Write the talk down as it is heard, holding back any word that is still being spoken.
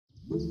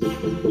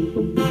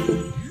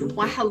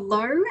Why,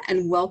 hello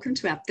and welcome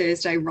to our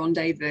Thursday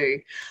rendezvous.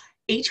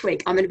 Each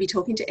week, I'm going to be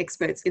talking to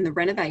experts in the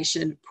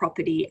renovation,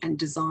 property and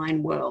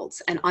design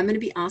worlds, and I'm going to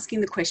be asking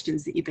the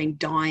questions that you've been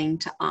dying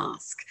to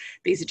ask.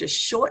 These are just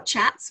short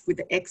chats with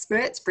the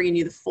experts, bringing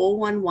you the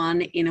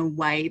 411 in a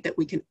way that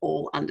we can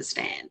all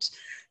understand.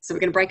 So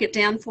we're going to break it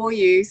down for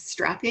you.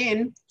 Strap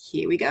in.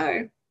 Here we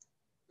go.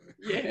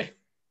 Yeah.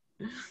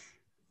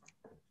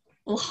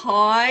 Well,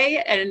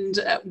 hi and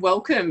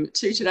welcome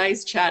to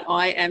today's chat.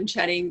 I am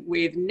chatting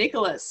with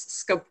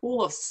Nicholas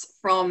Skapoulas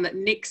from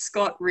Nick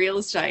Scott Real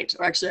Estate.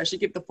 Or actually, I should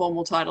give the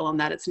formal title on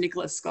that. It's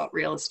Nicholas Scott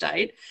Real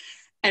Estate.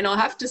 And I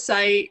have to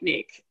say,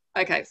 Nick,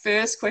 okay,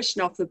 first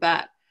question off the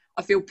bat.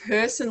 I feel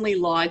personally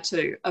lied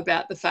to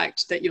about the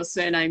fact that your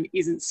surname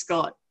isn't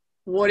Scott.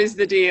 What is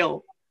the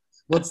deal?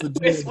 What's the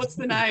deal? What's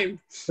the name?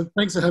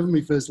 Thanks for having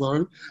me first,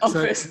 Lauren.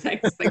 First,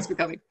 thanks for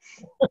coming.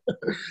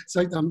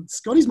 So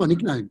Scotty's my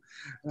nickname.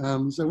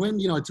 So when,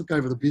 I took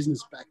over the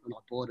business back when I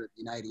bought it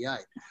in 88,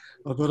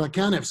 I thought I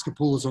can't have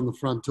Skapoulas on the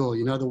front door,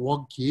 the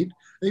WOG kid.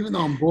 Even though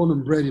I'm born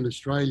and bred in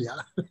Australia,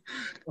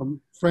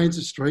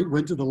 Francis Street,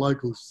 went to the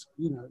local,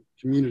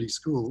 community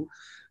school.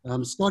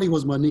 Scotty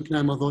was my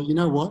nickname. I thought, you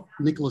know what?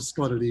 Nicholas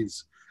Scott it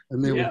is.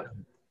 And there we go.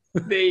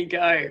 There you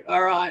go.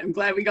 All right. I'm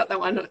glad we got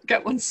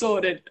one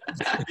sorted.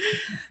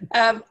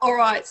 All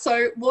right.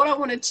 So what I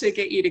wanted to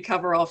get you to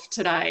cover off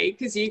today,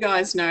 because you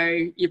guys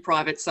know your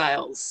private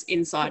sales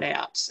inside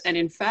out. And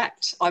in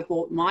fact, I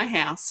bought my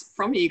house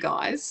from you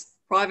guys,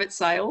 private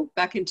sale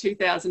back in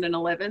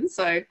 2011.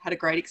 So had a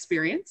great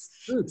experience,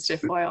 just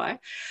FYI.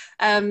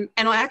 And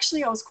I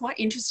was quite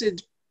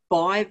interested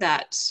by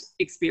that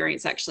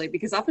experience actually,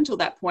 because up until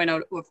that point,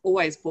 I've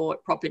always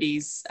bought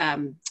properties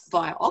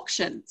via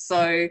auction.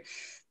 So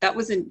that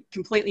was a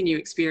completely new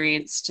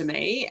experience to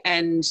me,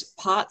 and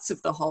parts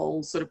of the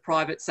whole sort of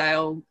private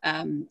sale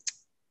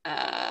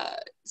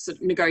sort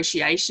of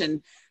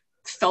negotiation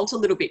felt a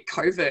little bit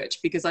covert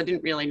because I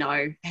didn't really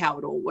know how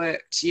it all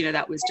worked.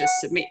 That was just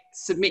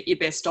submit your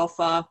best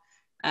offer,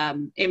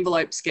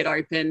 envelopes get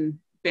open,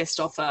 best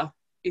offer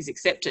is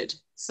accepted.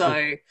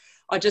 So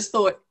I just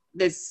thought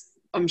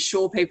I'm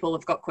sure people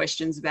have got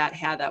questions about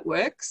how that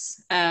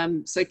works.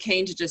 So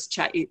keen to just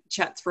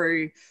chat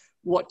through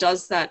what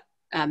does that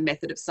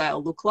method of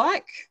sale look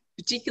like,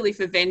 particularly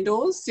for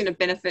vendors,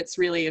 benefits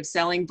really of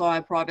selling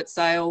via private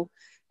sale,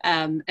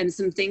 and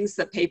some things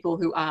that people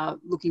who are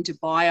looking to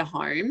buy a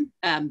home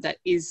that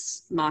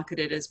is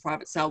marketed as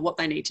private sale, what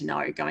they need to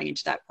know going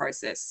into that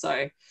process.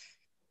 So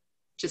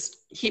just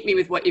hit me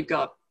with what you've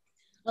got.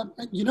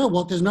 You know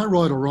what? There's no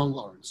right or wrong,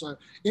 Lauren. So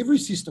every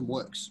system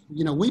works.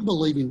 We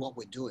believe in what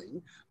we're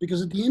doing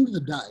because at the end of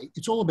the day,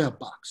 it's all about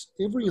bucks.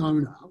 Every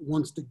owner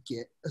wants to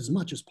get as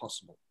much as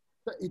possible.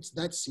 It's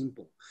that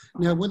simple.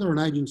 Now, whether an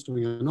agent's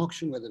doing an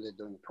auction, whether they're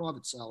doing a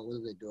private sale, whether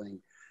they're doing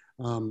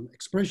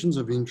expressions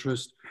of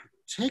interest,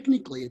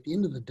 technically, at the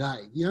end of the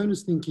day, the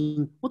owner's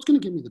thinking, what's going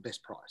to get me the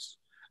best price?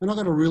 And I've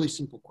got a really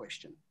simple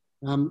question.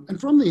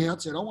 And from the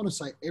outset, I want to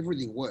say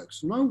everything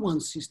works. No one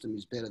system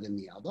is better than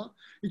the other.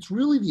 It's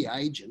really the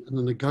agent and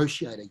the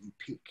negotiator you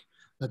pick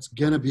that's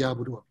going to be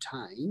able to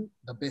obtain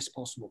the best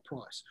possible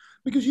price.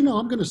 Because, I'm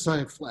going to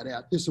say it flat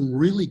out, there's some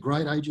really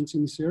great agents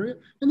in this area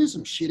and there's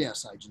some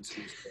shithouse agents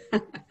in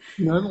this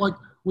area.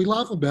 We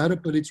laugh about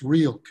it, but it's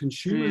real.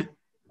 Consumers,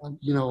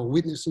 are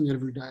witnessing it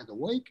every day of the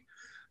week.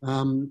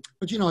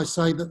 But, I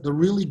say that the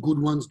really good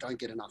ones don't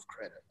get enough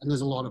credit. And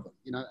there's a lot of them,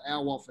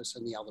 our office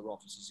and the other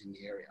offices in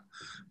the area.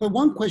 But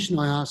one question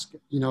I ask,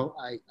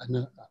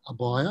 a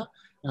buyer,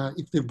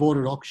 if they've bought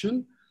at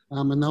auction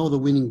and they were the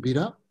winning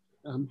bidder,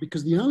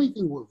 because the only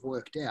thing we've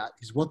worked out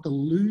is what the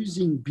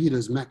losing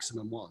bidder's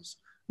maximum was.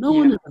 No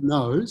one ever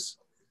knows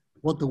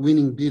what the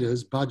winning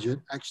bidder's budget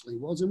actually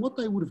was and what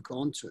they would have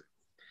gone to.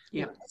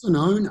 Yeah. As an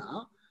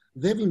owner,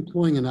 they're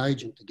employing an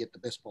agent to get the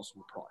best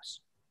possible price.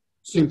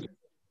 Simple,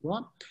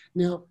 right?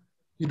 Now,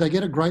 did they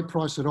get a great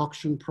price at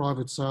auction,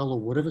 private sale,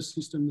 or whatever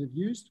system they've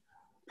used?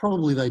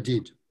 Probably they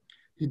did.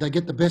 Did they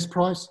get the best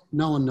price?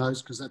 No one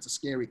knows because that's a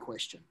scary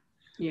question.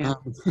 Yeah.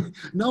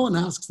 No one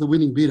asks the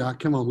winning bidder,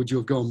 come on, would you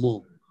have gone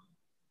more?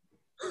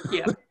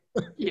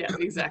 Yeah,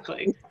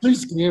 exactly. Too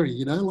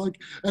scary,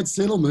 at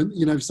settlement,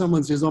 if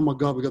someone says, oh my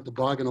God, we got the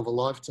bargain of a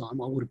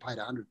lifetime, I would have paid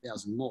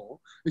 100,000 more.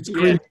 It's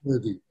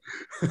cringeworthy.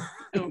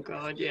 Oh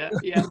God, yeah.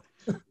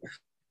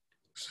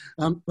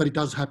 But it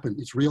does happen.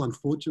 It's real,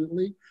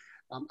 unfortunately.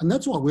 And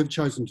that's why we've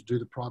chosen to do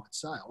the private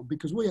sale,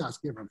 because we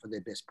ask everyone for their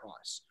best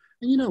price.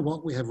 And you know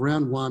what? We have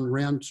round 1,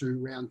 round 2,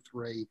 round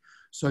 3.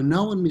 So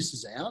no one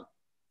misses out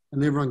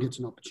and everyone gets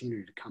an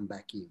opportunity to come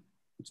back in.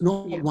 It's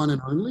not one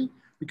and only,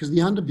 because the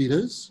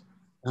underbidders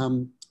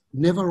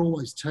never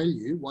always tell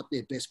you what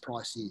their best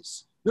price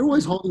is. They're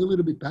always holding a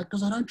little bit back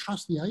because I don't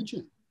trust the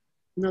agent.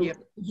 Agents,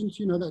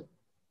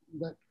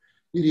 that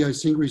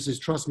idiosyncrasy says,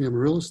 trust me, I'm a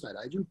real estate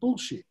agent.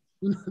 Bullshit.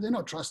 They're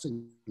not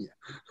trusting you.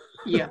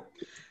 Yeah.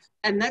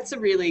 And that's a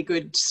really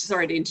good,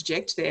 sorry to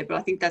interject there, but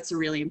I think that's a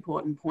really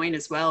important point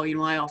as well.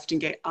 I often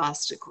get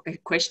asked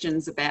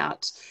questions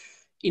about,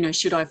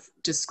 should I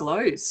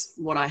disclose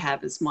what I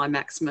have as my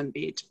maximum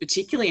bid,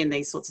 particularly in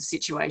these sorts of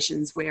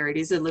situations where it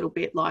is a little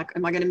bit like,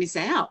 am I going to miss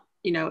out?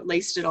 At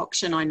least at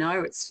auction, I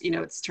know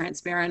it's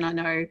transparent. I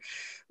know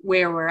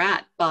where we're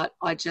at, but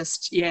I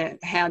just,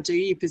 how do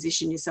you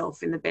position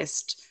yourself in the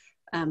best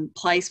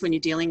place when you're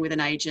dealing with an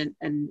agent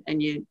and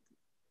you're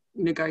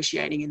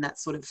negotiating in that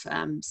sort of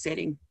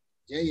setting?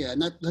 Yeah,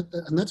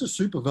 and that's a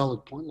super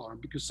valid point, Lauren,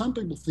 because some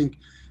people think,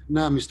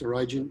 no, Mr.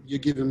 Agent, you're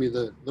giving me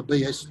the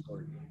BS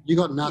story. You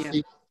got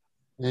nothing,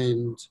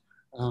 and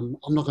I'm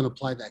not going to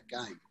play that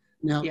game.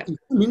 Now, in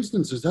some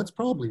instances, that's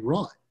probably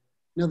right.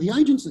 Now, the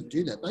agents that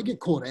do that, they get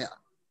caught out.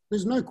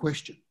 There's no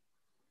question.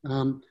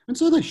 And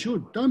so they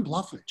should. Don't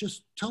bluff it.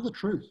 Just tell the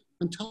truth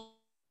and tell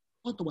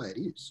it the way it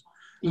is.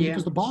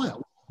 Because the buyer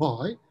will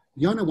buy,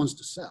 the owner wants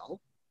to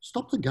sell,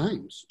 stop the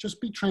games. Just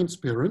be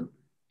transparent.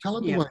 Tell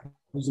it the way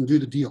it is and do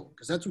the deal,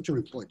 because that's what you're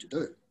employed to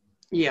do.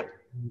 Yep.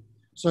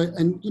 So,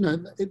 and,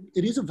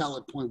 it is a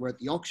valid point where at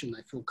the auction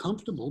they feel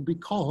comfortable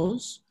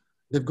because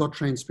they've got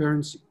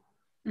transparency.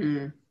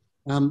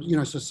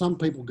 So some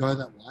people go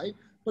that way,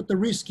 but the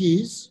risk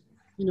is,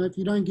 if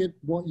you don't get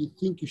what you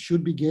think you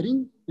should be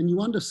getting and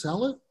you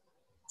undersell it,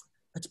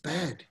 that's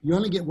bad. You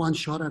only get one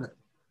shot at it.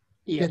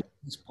 Get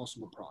this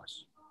possible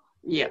price.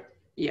 Yep,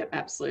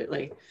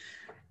 absolutely.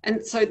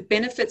 And so the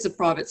benefits of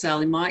private sale,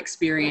 in my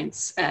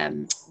experience,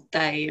 and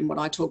what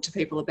I talk to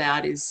people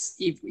about is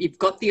you've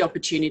got the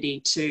opportunity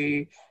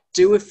to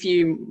do a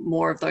few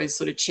more of those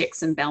sort of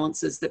checks and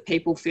balances that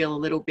people feel a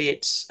little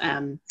bit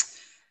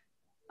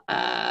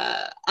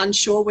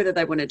unsure whether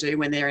they want to do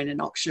when they're in an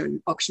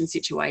auction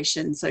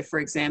situation. So, for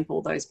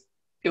example, those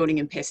building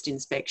and pest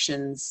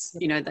inspections,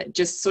 that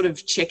just sort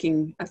of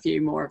checking a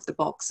few more of the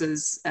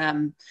boxes,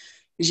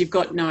 because you've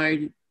got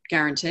no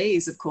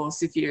guarantees, of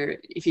course, if you're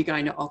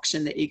going to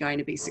auction that you're going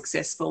to be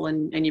successful,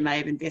 and you may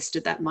have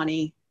invested that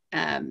money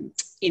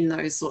in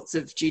those sorts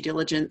of due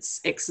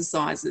diligence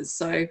exercises.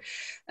 So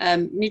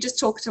can you just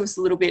talk to us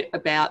a little bit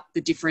about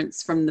the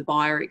difference from the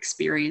buyer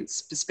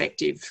experience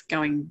perspective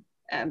going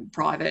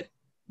private?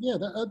 Yeah,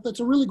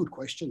 that's a really good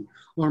question,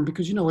 Lauren,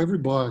 because, every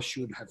buyer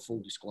should have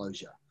full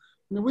disclosure.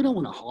 We don't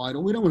want to hide,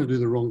 or we don't want to do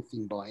the wrong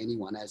thing by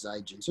anyone as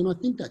agents. And I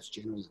think that's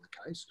generally the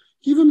case.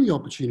 Give them the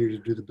opportunity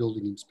to do the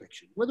building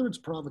inspection, whether it's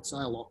private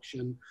sale,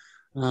 auction.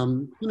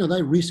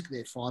 They risk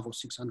their $500 or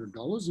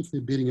 $600 if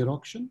they're bidding at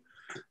auction.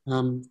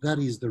 That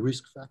is the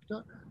risk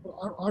factor.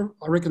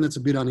 I reckon that's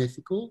a bit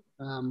unethical.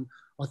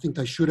 I think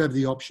they should have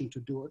the option to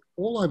do it.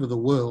 All over the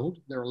world,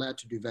 they're allowed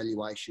to do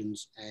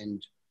valuations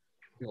and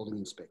building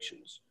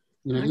inspections.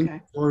 In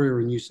Victoria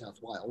and New South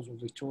Wales, or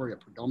Victoria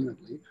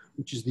predominantly,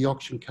 which is the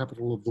auction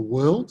capital of the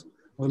world.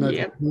 I don't know if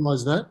you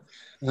realise that.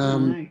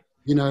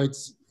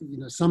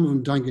 Some of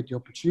them don't get the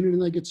opportunity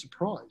and they get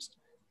surprised.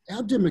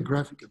 Our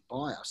demographic of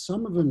buyer,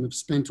 some of them have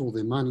spent all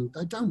their money.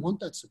 They don't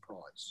want that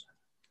surprise.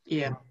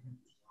 Yeah.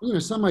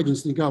 Some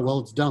agents think, oh,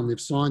 well, it's done.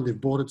 They've signed,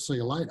 they've bought it, see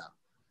you later.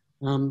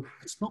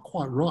 It's not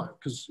quite right,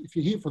 because if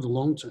you're here for the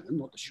long term,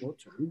 not the short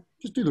term,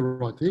 just do the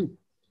right thing.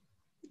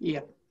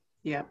 Yeah.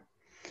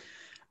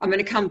 I'm going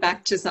to come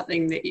back to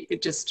something that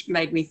it just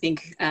made me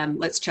think.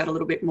 Let's chat a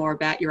little bit more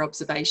about your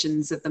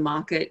observations of the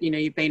market.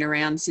 You've been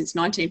around since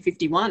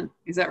 1951.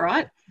 Is that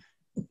right?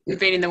 You've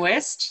been in the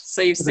West,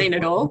 so you've seen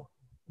it all.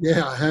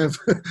 Yeah, I have.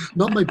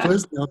 Not me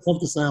personally. I'd love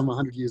to say I'm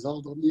 100 years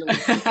old.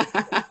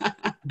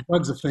 The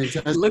bugs are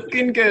fantastic.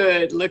 Looking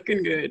good. Let's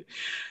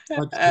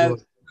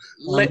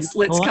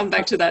come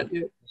back to that.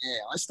 Yeah,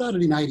 I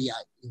started in '88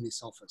 in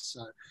this office.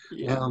 So,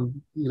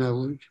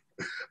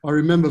 I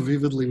remember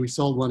vividly we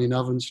sold one in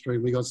Oven Street.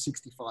 We got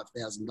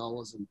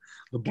 $65,000, and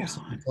the boss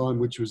at the time,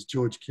 which was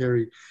George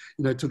Carey,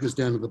 took us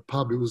down to the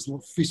pub. It was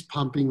fist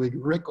pumping,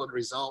 record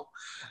result.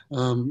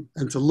 And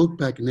to look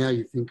back now,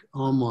 you think,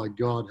 oh my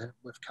God,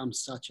 we've come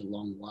such a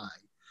long way.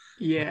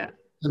 Yeah.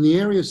 And the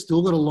area's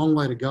still got a long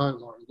way to go,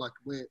 Lauren. Like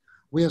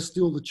we are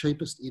still the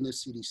cheapest inner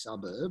city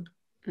suburb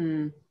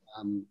in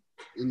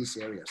this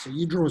area. So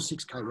you draw a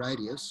 6K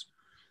radius,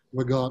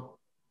 we've got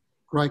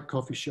great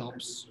coffee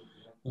shops,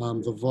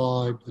 the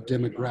vibe, the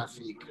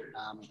demographic,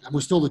 and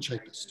we're still the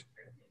cheapest.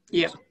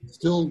 Yeah.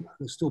 So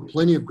there's still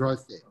plenty of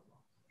growth there.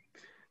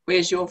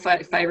 Where's your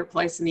favourite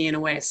place in the inner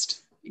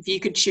west? If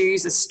you could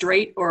choose a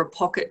street or a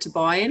pocket to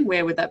buy in,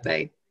 where would that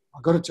be?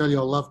 I've got to tell you,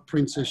 I love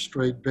Princess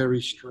Street,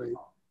 Berry Street,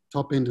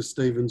 top end of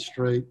Stephen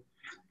Street.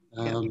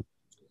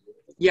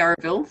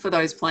 Yarraville, for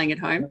those playing at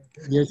home.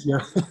 Yes, yeah.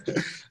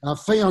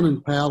 Fion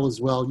and Powell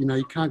as well.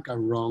 You can't go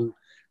wrong.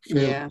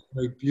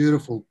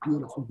 Beautiful,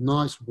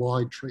 nice,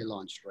 wide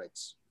tree-lined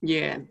streets.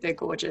 Yeah, they're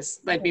gorgeous.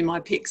 They'd be my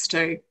picks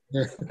too.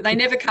 Yeah. But they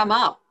never come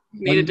up.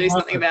 Need to do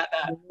something about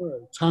that.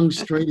 Tongue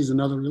Street is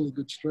another really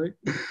good street.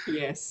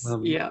 Yes,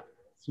 Some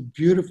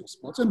beautiful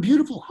spots and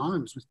beautiful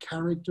homes with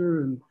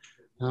character,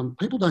 and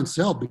people don't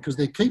sell because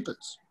they're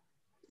keepers.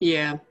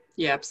 Yeah,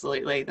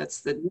 absolutely. That's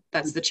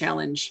the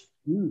challenge.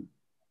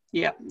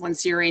 Yeah,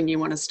 once you're in, you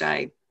want to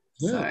stay.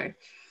 So,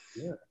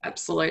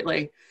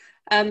 absolutely.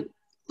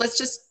 Let's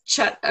just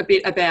chat a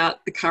bit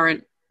about the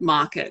current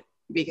market,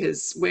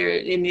 because we're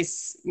in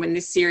this, when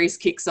this series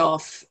kicks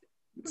off,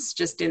 it's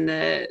just in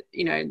the,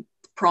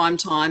 prime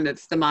time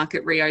of the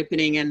market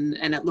reopening and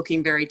it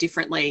looking very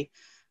differently.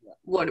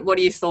 What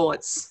are your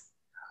thoughts?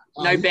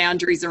 No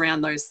boundaries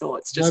around those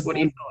thoughts. Just what are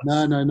your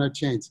thoughts? No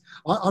chance.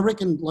 I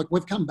reckon, like,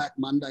 we've come back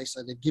Monday,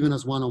 so they've given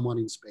us one-on-one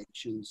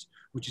inspections,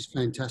 which is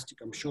fantastic.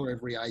 I'm sure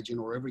every agent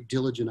or every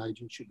diligent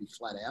agent should be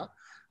flat out,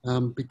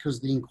 because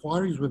the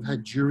inquiries we've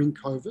had during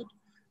COVID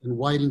and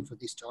waiting for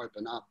this to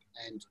open up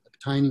and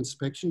obtain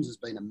inspections has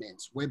been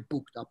immense. We're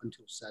booked up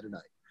until Saturday.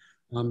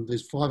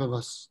 There's 5 of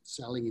us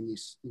selling in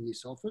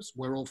this office.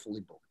 We're all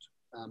fully booked.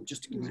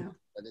 Just to give you,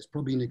 there's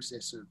probably in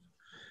excess of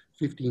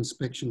 50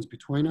 inspections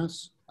between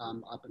us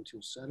up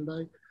until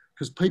Saturday,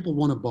 because people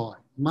want to buy.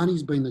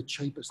 Money's been the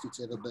cheapest it's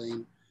ever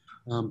been.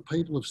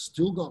 People have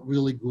still got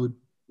really good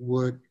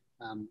work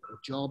or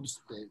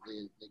jobs.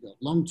 They've got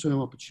long-term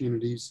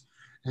opportunities.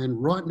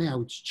 And right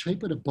now it's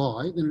cheaper to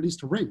buy than it is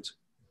to rent.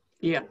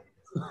 Yeah.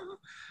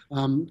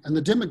 And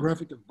the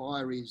demographic of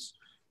buyer is,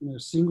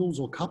 singles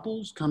or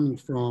couples coming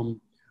from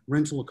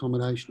rental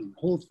accommodation in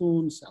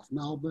Hawthorn, South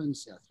Melbourne,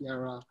 South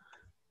Yarra,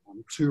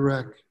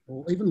 Toorak,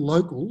 or even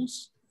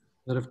locals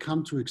that have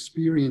come to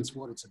experience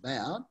what it's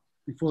about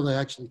before they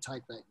actually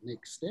take that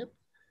next step.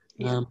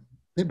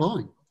 They're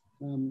buying.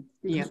 Home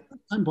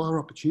buyer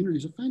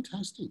opportunities are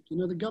fantastic.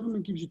 The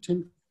government gives you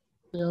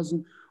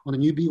 $10,000 on a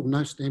newbie or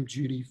no stamp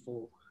duty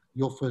for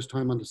your first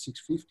home under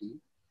 650.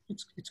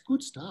 It's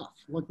good stuff.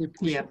 Like, they're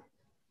pushing.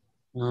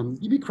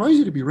 You'd be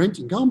crazy to be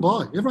renting. Go and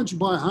buy. Everyone should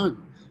buy a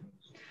home.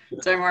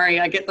 Don't worry,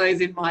 I get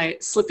those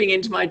slipping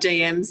into my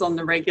DMs on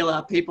the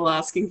regular, people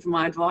asking for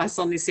my advice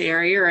on this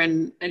area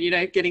and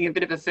getting a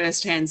bit of a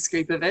first-hand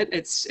scoop of it.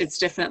 It's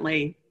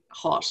definitely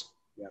hot.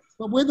 Yeah.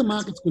 But where the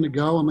market's going to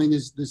go, I mean,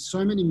 there's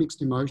so many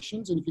mixed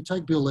emotions. And if you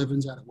take Bill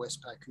Evans out of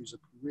Westpac, who's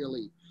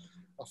really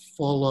a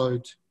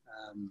followed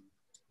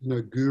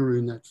guru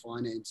in that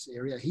finance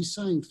area, he's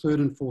saying third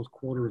and fourth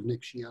quarter of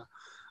next year,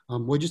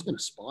 we're just going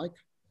to spike.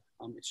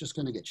 It's just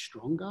going to get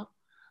stronger.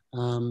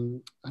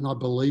 And I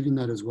believe in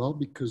that as well,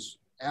 because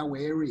our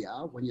area,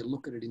 when you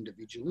look at it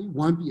individually,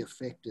 won't be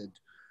affected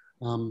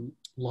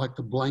like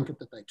the blanket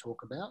that they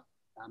talk about,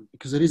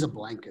 because it is a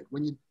blanket.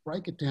 When you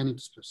break it down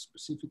into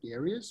specific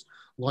areas,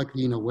 like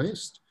the inner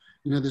west,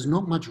 there's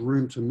not much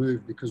room to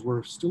move because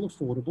we're still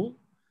affordable.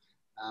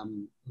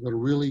 We've got a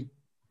really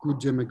good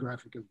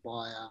demographic of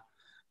buyer,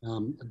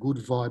 a good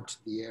vibe to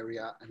the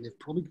area, and they've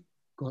probably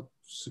got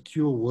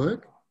secure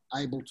work,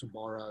 able to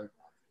borrow.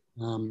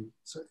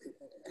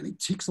 And it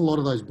ticks a lot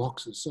of those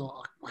boxes.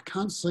 So I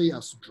can't see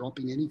us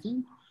dropping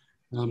anything.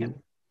 And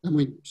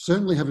we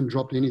certainly haven't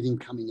dropped anything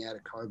coming out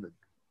of COVID.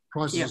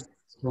 Prices are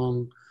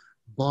strong,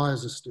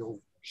 buyers are still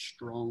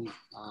strong,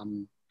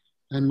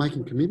 and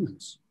making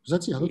commitments. Because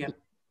that's the other thing.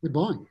 They're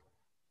buying.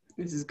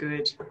 This is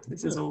good.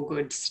 This is all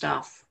good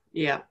stuff.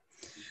 Yeah.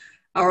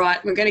 All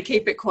right. We're going to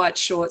keep it quite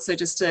short. So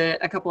just a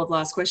couple of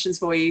last questions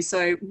for you.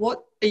 So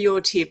what are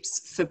your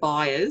tips for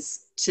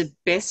buyers to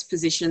best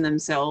position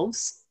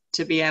themselves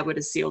to be able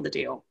to seal the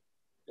deal?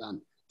 Done.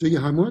 Do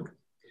your homework.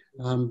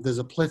 There's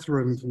a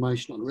plethora of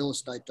information on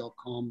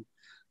realestate.com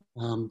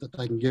that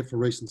they can get for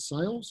recent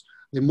sales.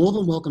 They're more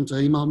than welcome to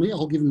email me.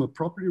 I'll give them a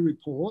property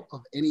report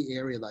of any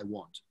area they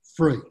want,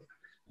 free.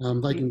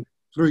 They can,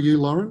 through you,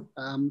 Lauren,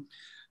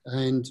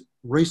 and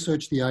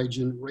research the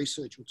agent,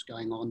 research what's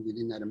going on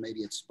within that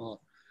immediate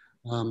spot,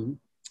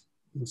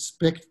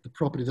 inspect the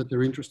property that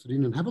they're interested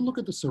in, and have a look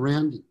at the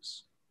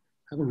surroundings.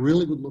 Have a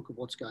really good look at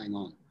what's going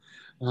on.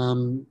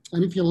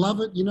 And if you love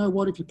it, you know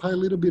what, if you pay a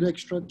little bit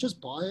extra, just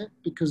buy it,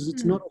 because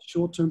it's not a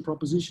short-term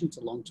proposition, it's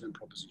a long-term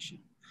proposition.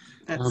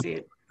 That's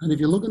it. And if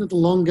you're looking at the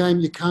long game,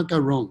 you can't go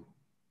wrong.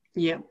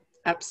 Yeah,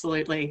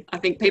 absolutely. I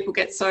think people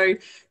get so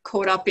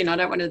caught up in, I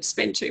don't want to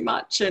spend too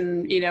much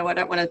and, I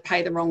don't want to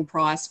pay the wrong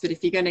price. But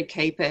if you're going to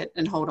keep it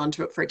and hold on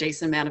to it for a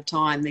decent amount of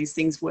time, these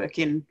things work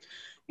in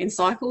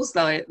cycles,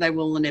 though they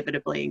will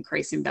inevitably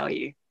increase in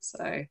value.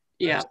 So,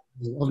 yeah.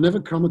 I've never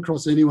come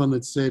across anyone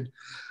that said,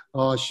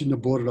 oh, I shouldn't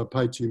have bought it, I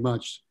paid too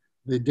much.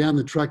 They're down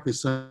the track, they're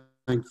saying,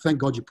 thank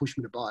God you pushed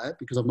me to buy it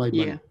because I've made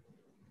money. Yeah,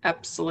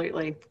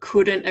 absolutely.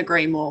 Couldn't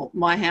agree more.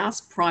 My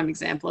house, prime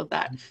example of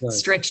that. Okay.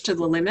 Stretched to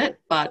the limit,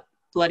 but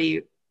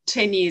bloody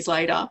 10 years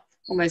later,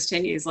 almost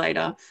 10 years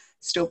later,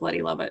 still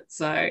bloody love it.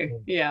 So,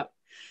 yeah.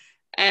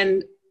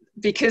 And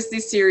because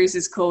this series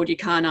is called You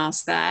Can't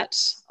Ask That,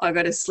 I've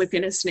got to slip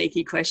in a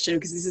sneaky question,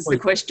 because this is the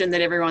question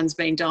that everyone's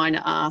been dying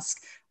to ask.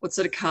 What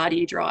sort of car do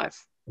you drive?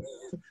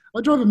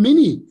 I drive a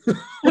Mini.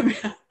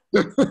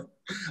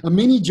 A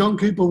Mini John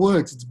Cooper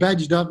Works. It's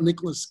badged up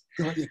Nicholas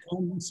Scott. You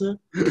can't miss it.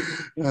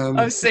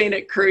 I've seen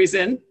it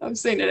cruising. I've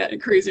seen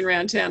it cruising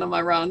around town on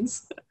my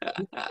runs.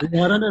 I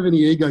don't have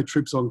any ego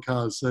trips on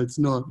cars, so it's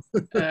not.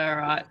 All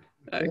right.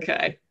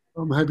 Okay.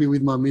 I'm happy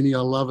with my Mini. I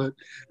love it.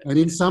 And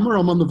in summer,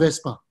 I'm on the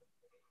Vespa.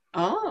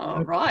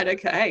 Oh, right.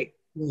 Okay.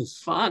 Yes.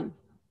 Fun.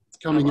 It's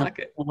coming up. I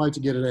can't wait to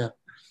get it out.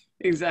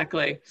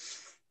 Exactly.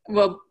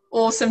 Well,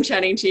 awesome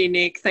chatting to you,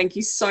 Nick. Thank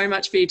you so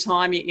much for your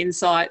time, your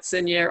insights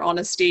and your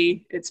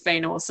honesty. It's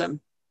been awesome.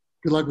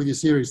 Good luck with your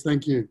series.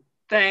 Thank you.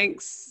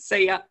 Thanks.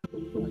 See ya.